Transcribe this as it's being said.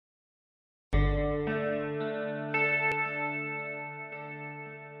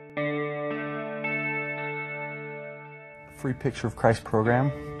Free Picture of Christ program,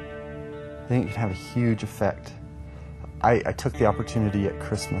 I think it can have a huge effect. I took the opportunity at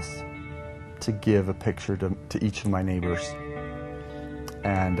Christmas to give a picture to each of my neighbors.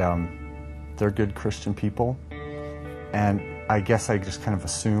 And they're good Christian people. And I guess I just kind of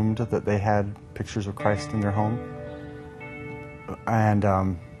assumed that they had pictures of Christ in their home. And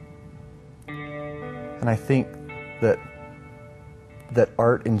I think that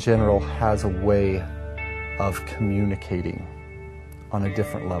art in general has a way of communicating on a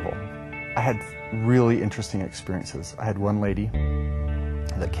different level. I had really interesting experiences. I had one lady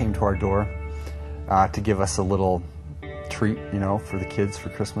that came to our door to give us a little treat, you know, for the kids for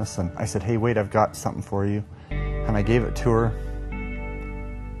Christmas. And I said, "Hey, wait, I've got something for you." And I gave it to her.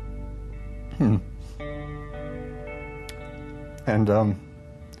 And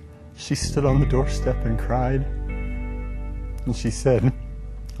she stood on the doorstep and cried. And she said,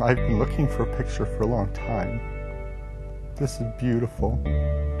 "I've been looking for a picture for a long time. This is beautiful."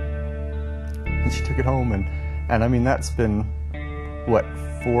 And she took it home, and I mean, that's been, what,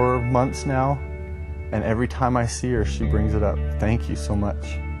 4 months now? And every time I see her, she brings it up. Thank you so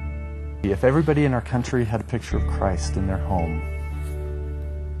much. If everybody in our country had a picture of Christ in their home,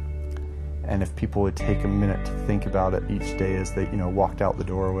 and if people would take a minute to think about it each day as they, you know, walked out the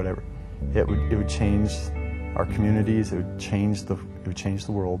door or whatever, it would change our communities. It would change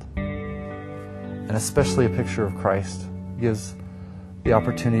the world. And especially a picture of Christ gives the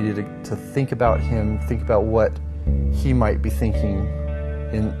opportunity to think about Him, think about what He might be thinking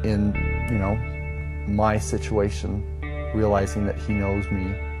in you know, my situation, realizing that He knows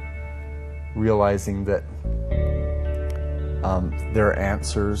me, realizing that there are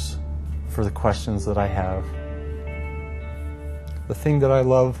answers for the questions that I have. The thing that I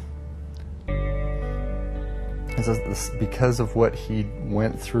love is that because of what He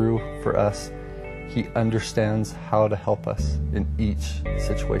went through for us, He understands how to help us in each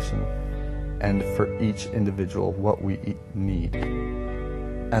situation and for each individual what we need.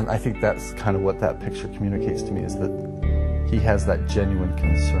 And I think that's kind of what that picture communicates to me, is that He has that genuine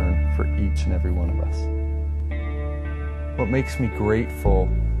concern for each and every one of us. What makes me grateful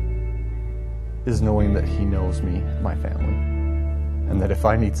is knowing that He knows me and my family, and that if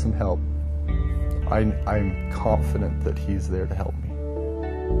I need some help, I'm confident that He's there to help me.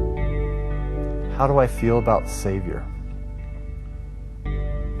 How do I feel about Savior?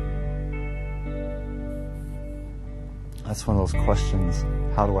 That's one of those questions,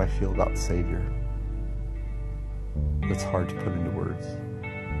 how do I feel about Savior? That's hard to put into words.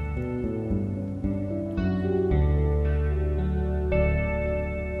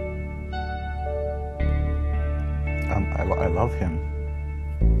 I love Him.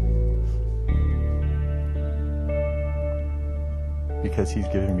 Because He's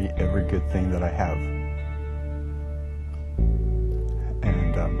given me every good thing that I have.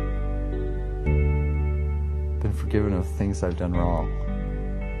 And been forgiven of things I've done wrong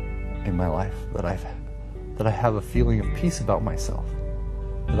in my life, that I have a feeling of peace about myself,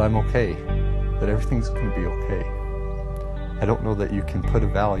 that I'm okay, that everything's going to be okay. I don't know that you can put a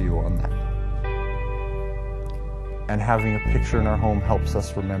value on that. And having a picture in our home helps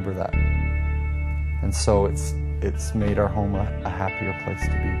us remember that. And so it's made our home a happier place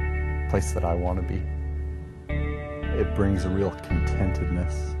to be, a place that I want to be. It brings a real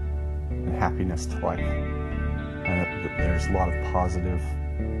contentedness and happiness to life. And there's a lot of positive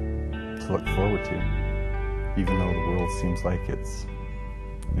to look forward to, even though the world seems like it's,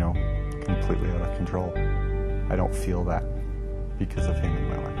 you know, completely out of control. I don't feel that because of Him in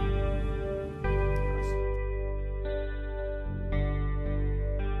my life.